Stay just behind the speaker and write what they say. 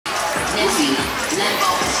Okay,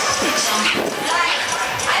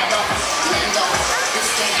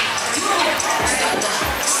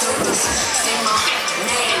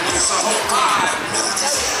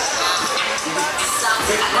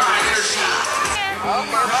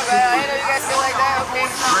 my bad. I didn't know you guys feel like that. Okay.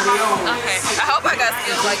 Okay. I hope I got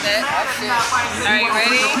skills like that. Are you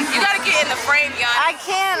ready? You gotta get in the frame, y'all. I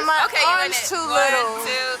can't. My arm's too little. 1,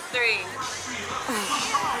 2, 3.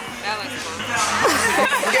 That looks cool.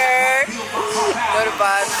 Scared. Know the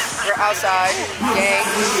vibes. We're outside. Gang.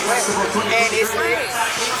 And it's lit.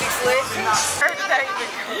 Music's lit.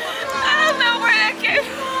 I don't know where that came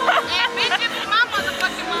from.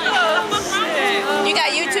 You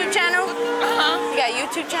got YouTube channel? You got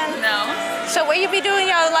YouTube channel? No. So where you be doing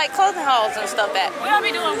your like clothing hauls and stuff at? Where I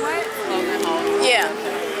be doing what? Clothing hauls. Yeah.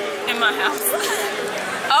 In my house.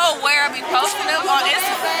 Oh, where I be posting them on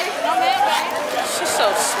Instagram? She's so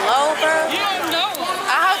slow, bro. You don't know.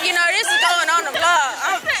 I hope you know this is going on the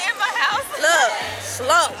vlog. In my house? Look,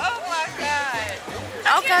 slow. Oh my God.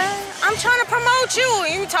 Okay. I'm trying to promote you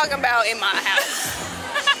and you talking about in my house.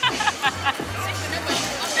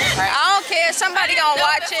 I don't care. Somebody gonna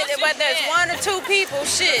watch it, whether it's 1 or 2 people.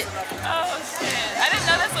 Shit. Oh shit! I didn't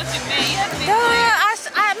know that's what you meant. You have to be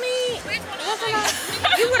I mean,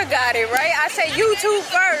 you would have got it right. I said YouTube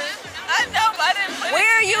first. I know, but I didn't put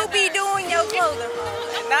Where you be doing your clothing?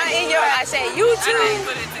 Not in your. I said YouTube. I didn't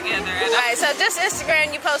put it together. All right, so just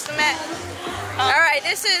Instagram. You post them at. All right,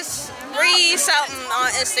 this is Bree something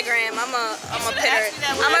on Instagram. I'm gonna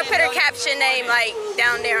put her caption name like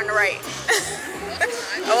down there on the right.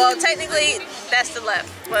 Well, technically, that's the left,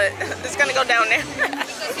 but it's gonna go down there.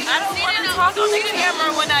 I don't want to talk on the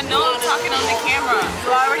camera when I know I'm talking on the camera.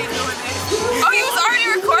 You already doing this? Oh, you was already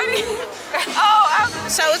recording? Oh,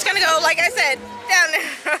 so it's gonna go, like I said, down there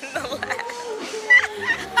on the left.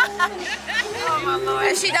 Oh my Lord.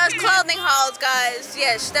 And she does clothing hauls, guys.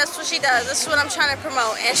 Yes, that's what she does. This is what I'm trying to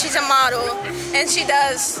promote. And she's a model, and she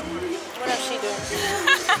does. What else she do?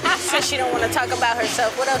 Since she don't want to talk about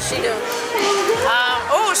herself, what else she do?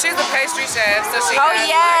 Oh, she's a pastry chef, so she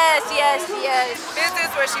has yes.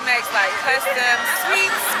 business where she makes like custom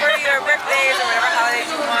sweets for your birthdays or whatever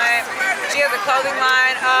holidays you want. She has a clothing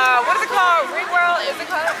line. What is it called? Ring World? Is it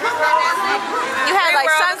called Ring World? You have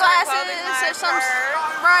like sunglasses or some,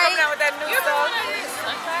 right? Coming out with that new stuff.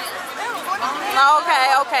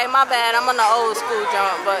 Okay, my bad. I'm on the old school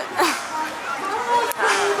jump, but.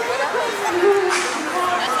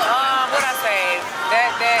 What I say?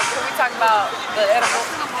 That can we talk about the edible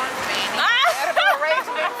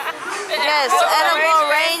arrangement? Yes,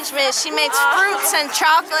 edible arrangement. She makes fruits and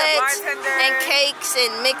chocolates and cakes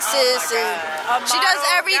and mixes and she does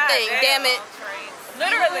everything. Damn it.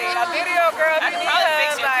 Literally, a video girl. I can probably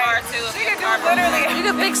fix your car too. She can do literally.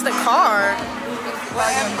 You can fix the car.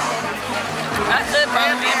 I could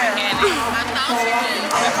probably be a mechanic.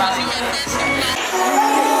 I thought she did.